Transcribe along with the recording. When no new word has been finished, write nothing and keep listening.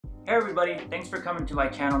Hey everybody, thanks for coming to my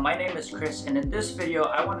channel. My name is Chris, and in this video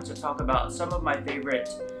I wanted to talk about some of my favorite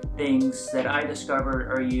things that I discovered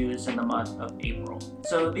or used in the month of April.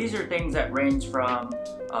 So these are things that range from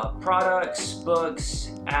products,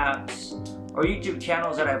 books, apps, or YouTube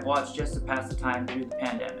channels that I've watched just to pass the time through the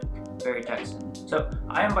pandemic. Very Texan. So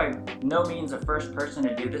I am by no means the first person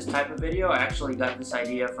to do this type of video. I actually got this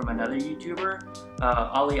idea from another YouTuber,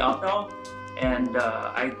 Ali Abdal. And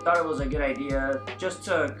I thought it was a good idea just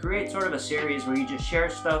to create sort of a series where you just share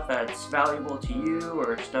stuff that's valuable to you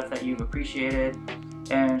or stuff that you've appreciated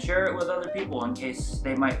and share it with other people in case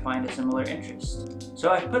they might find a similar interest.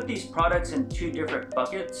 So I've put these products in two different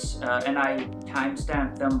buckets and I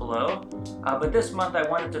timestamped them below. But this month I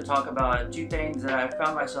wanted to talk about two things that I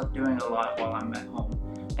found myself doing a lot while I'm at home.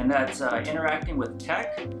 And that's interacting with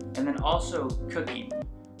tech and then also cooking,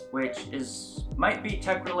 which might be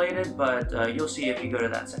tech related, but you'll see if you go to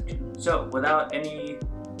that section. So without a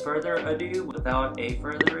further ado,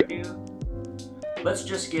 let's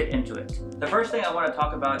just get into it. The first thing I want to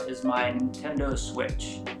talk about is my Nintendo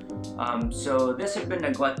Switch. So this had been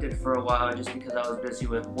neglected for a while just because I was busy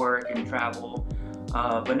with work and travel.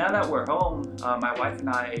 But now that we're home, my wife and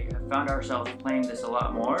I have found ourselves playing this a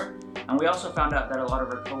lot more. And we also found out that a lot of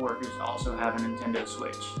our coworkers also have a Nintendo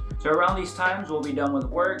Switch. So around these times, we'll be done with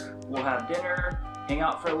work, we'll have dinner, hang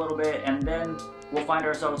out for a little bit, and then we'll find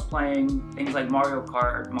ourselves playing things like Mario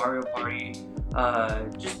Kart, Mario Party,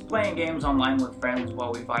 just playing games online with friends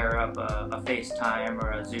while we fire up a FaceTime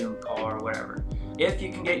or a Zoom call or whatever. If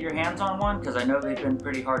you can get your hands on one, because I know they've been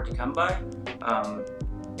pretty hard to come by,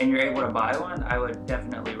 and you're able to buy one, I would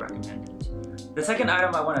definitely recommend it. The second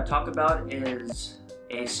item I want to talk about is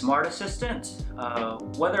a smart assistant.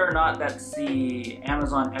 Whether or not that's the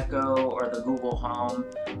Amazon Echo or the Google Home,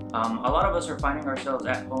 a lot of us are finding ourselves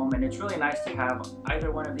at home, and it's really nice to have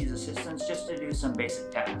either one of these assistants just to do some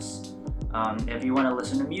basic tasks. If you want to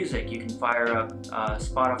listen to music, you can fire up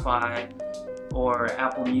Spotify or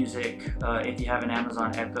Apple Music if you have an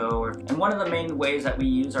Amazon Echo. And one of the main ways that we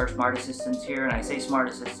use our smart assistants here, and I say smart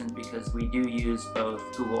assistant because we do use both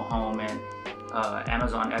Google Home and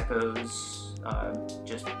Amazon Echoes,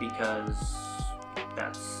 just because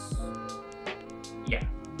yeah,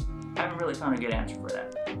 I haven't really found a good answer for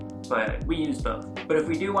that, but we use both. But if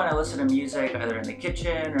we do want to listen to music either in the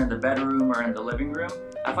kitchen or in the bedroom or in the living room,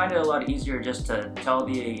 I find it a lot easier just to tell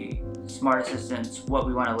the smart assistants what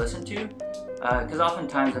we want to listen to, because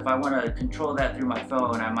oftentimes if I want to control that through my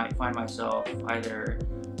phone, I might find myself either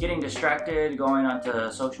getting distracted, going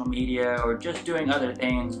onto social media, or just doing other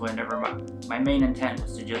things whenever my main intent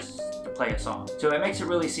was to just play a song. So it makes it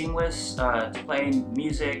really seamless to play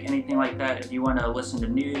music, anything like that. If you want to listen to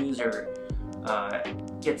news or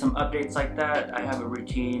get some updates like that, I have a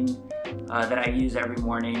routine that I use every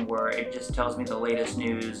morning where it just tells me the latest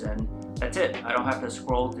news, and that's it. I don't have to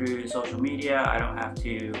scroll through social media. I don't have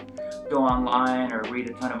to go online or read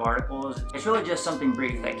a ton of articles. It's really just something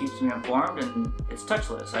brief that keeps me informed, and it's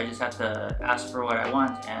touchless. I just have to ask for what I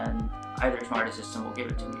want and either smart assistant will give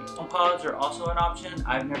it to me. HomePods are also an option.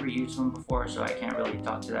 I've never used one before, so I can't really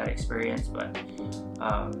talk to that experience, but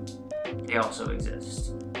they also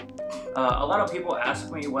exist. A lot of people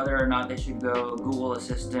ask me whether or not they should go Google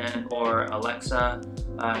Assistant or Alexa.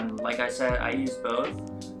 Like I said, I use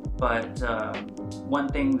both, but one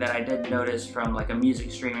thing that I did notice from like a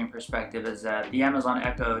music streaming perspective is that the Amazon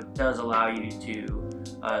Echo does allow you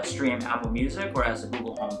to stream Apple Music, whereas the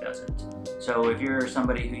Google Home doesn't. So if you're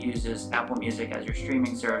somebody who uses Apple Music as your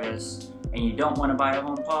streaming service and you don't want to buy a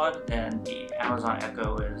HomePod, then the Amazon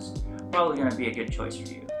Echo is probably going to be a good choice for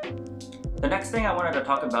you. The next thing I wanted to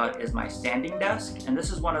talk about is my standing desk, and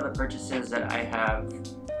this is one of the purchases that I have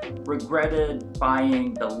regretted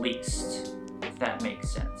buying the least, if that makes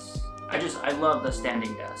sense. I love the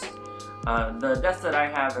standing desk. The desk that I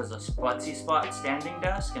have is a Flexispot standing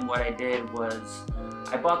desk, and what I did was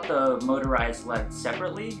I bought the motorized legs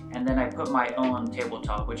separately, and then I put my own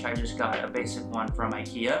tabletop, which I just got a basic one from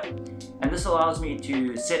Ikea, and this allows me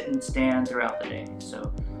to sit and stand throughout the day.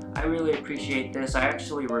 So I really appreciate this. I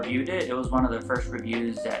actually reviewed it. It was one of the first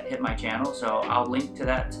reviews that hit my channel, so I'll link to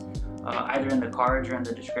that either in the cards or in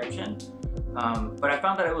the description. But I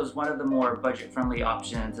found that it was one of the more budget-friendly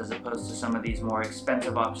options as opposed to some of these more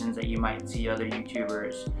expensive options that you might see other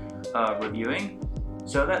YouTubers reviewing.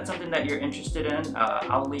 So if that's something that you're interested in,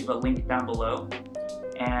 I'll leave a link down below.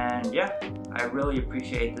 And yeah, I really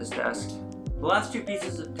appreciate this desk. The last two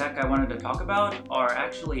pieces of tech I wanted to talk about are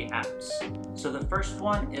actually apps. So the first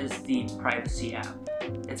one is the Privacy app.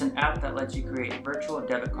 It's an app that lets you create virtual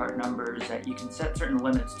debit card numbers that you can set certain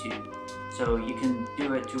limits to. So you can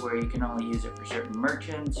do it to where you can only use it for certain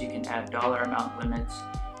merchants, you can add dollar amount limits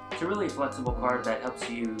It's a really flexible card that helps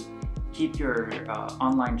you keep your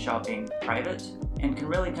online shopping private and can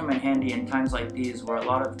really come in handy in times like these where a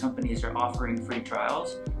lot of companies are offering free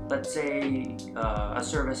trials. Let's say a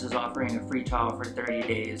service is offering a free trial for 30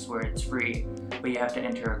 days where it's free, but you have to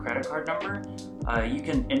enter a credit card number. You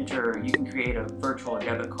can create a virtual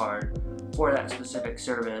debit card for that specific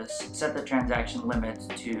service, set the transaction limit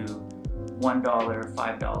to $1,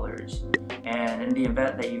 $5, and in the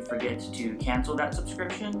event that you forget to cancel that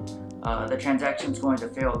subscription, the transaction is going to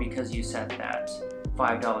fail because you set that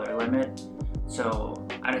 $5 limit. So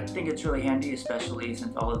I think it's really handy, especially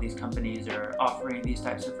since all of these companies are offering these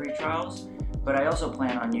types of free trials. But I also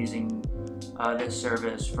plan on using this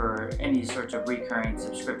service for any sorts of recurring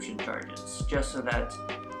subscription charges, just so that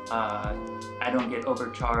I don't get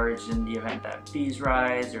overcharged in the event that fees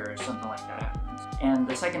rise or something like that happens. And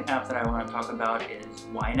the second app that I want to talk about is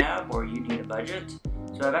YNAB, or You Need a Budget.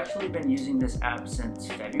 So I've actually been using this app since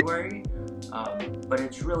February, but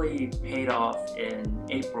it's really paid off in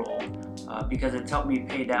April because it's helped me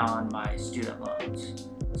pay down my student loans.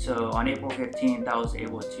 So on April 15th, I was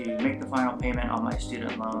able to make the final payment on my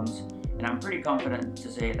student loans, and I'm pretty confident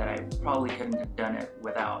to say that I probably couldn't have done it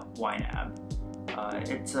without YNAB.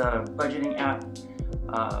 It's a budgeting app,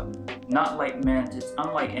 not like Mint. It's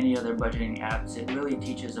unlike any other budgeting apps. It really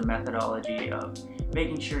teaches a methodology of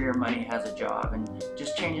making sure your money has a job, and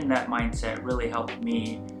just changing that mindset really helped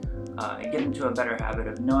me get into a better habit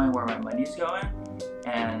of knowing where my money's going.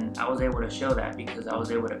 And I was able to show that because I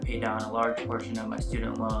was able to pay down a large portion of my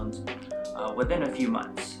student loans within a few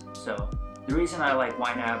months. So the reason I like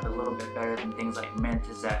YNAB a little bit better than things like Mint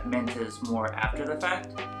is that Mint is more after the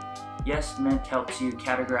fact. Yes, Mint helps you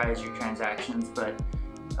categorize your transactions, but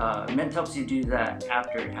Mint helps you do that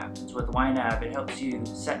after it happens. With YNAB, it helps you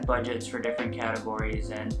set budgets for different categories,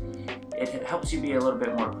 and it helps you be a little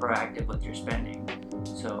bit more proactive with your spending.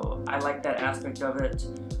 So I like that aspect of it.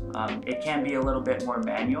 It can be a little bit more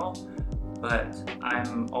manual, but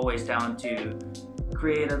I'm always down to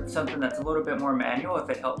create something that's a little bit more manual if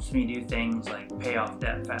it helps me do things like pay off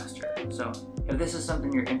debt faster. So if this is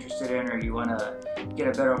something you're interested in, or you want to get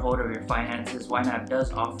a better hold of your finances, YNAB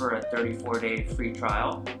does offer a 34-day free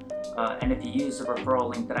trial. And if you use the referral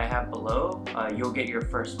link that I have below, you'll get your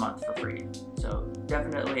first month for free. So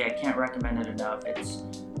definitely, I can't recommend it enough. It's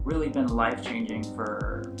really been life-changing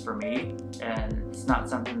for me, and it's not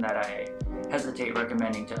something that I hesitate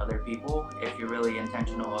recommending to other people if you're really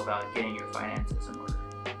intentional about getting your finances in order.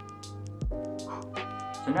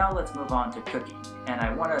 So now let's move on to cooking, and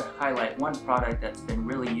I want to highlight one product that's been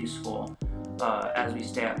really useful as we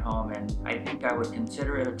stay at home, and I think I would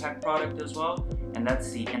consider it a tech product as well, and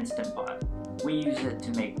that's the Instant Pot. We use it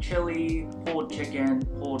to make chili, pulled chicken,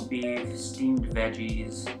 pulled beef, steamed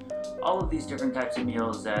veggies, all of these different types of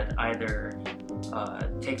meals that either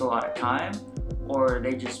take a lot of time, or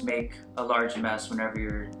they just make a large mess whenever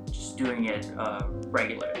you're just doing it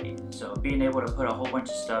regularly. So being able to put a whole bunch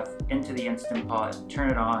of stuff into the Instant Pot, turn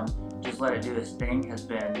it on, just let it do its thing has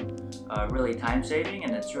been really time saving,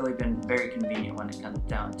 and it's really been very convenient when it comes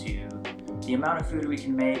down to the amount of food we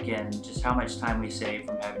can make and just how much time we save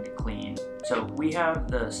from having to clean. So we have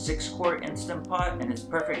the 6-quart Instant Pot, and it's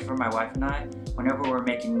perfect for my wife and I. Whenever we're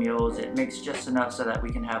making meals, it makes just enough so that we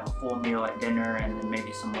can have a full meal at dinner and then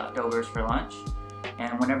maybe some leftovers for lunch.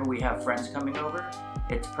 And whenever we have friends coming over,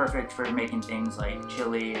 it's perfect for making things like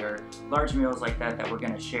chili or large meals like that we're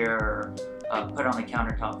going to share or put on the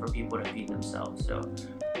countertop for people to feed themselves. So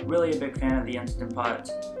really a big fan of the Instant Pot.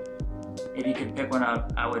 If you could pick one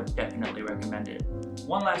up, I would definitely recommend it.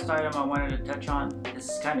 One last item I wanted to touch on. This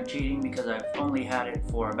is kind of cheating because I've only had it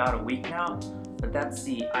for about a week now, but that's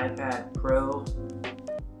the iPad Pro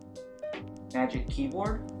Magic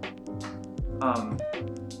Keyboard.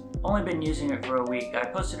 Only been using it for a week. I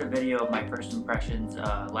posted a video of my first impressions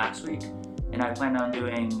last week, and I plan on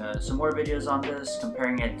doing some more videos on this,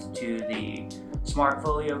 comparing it to the Smart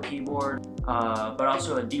Folio keyboard, but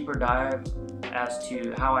also a deeper dive as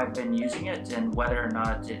to how I've been using it and whether or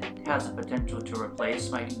not it has the potential to replace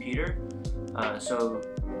my computer. So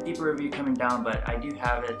deeper review coming down, but I do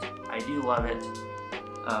have it. I do love it.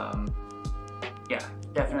 Yeah,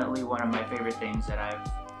 definitely one of my favorite things that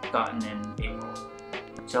I've gotten in April.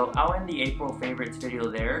 So I'll end the April favorites video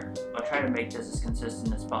there. I'll try to make this as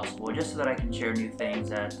consistent as possible, just so that I can share new things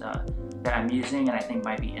that I'm using and I think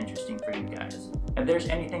might be interesting for you guys. If there's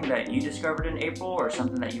anything that you discovered in April or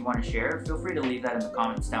something that you want to share, feel free to leave that in the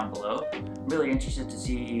comments down below. I'm really interested to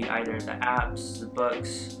see either the apps, the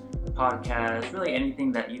books, podcasts, really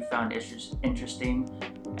anything that you found interesting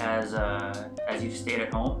as you've stayed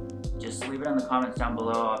at home. Just leave it in the comments down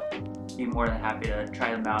below. I'll be more than happy to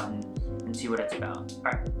try them out and and see what it's about.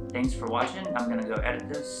 Alright, thanks for watching. I'm gonna go edit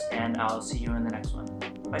this, and I'll see you in the next one.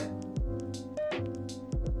 Bye.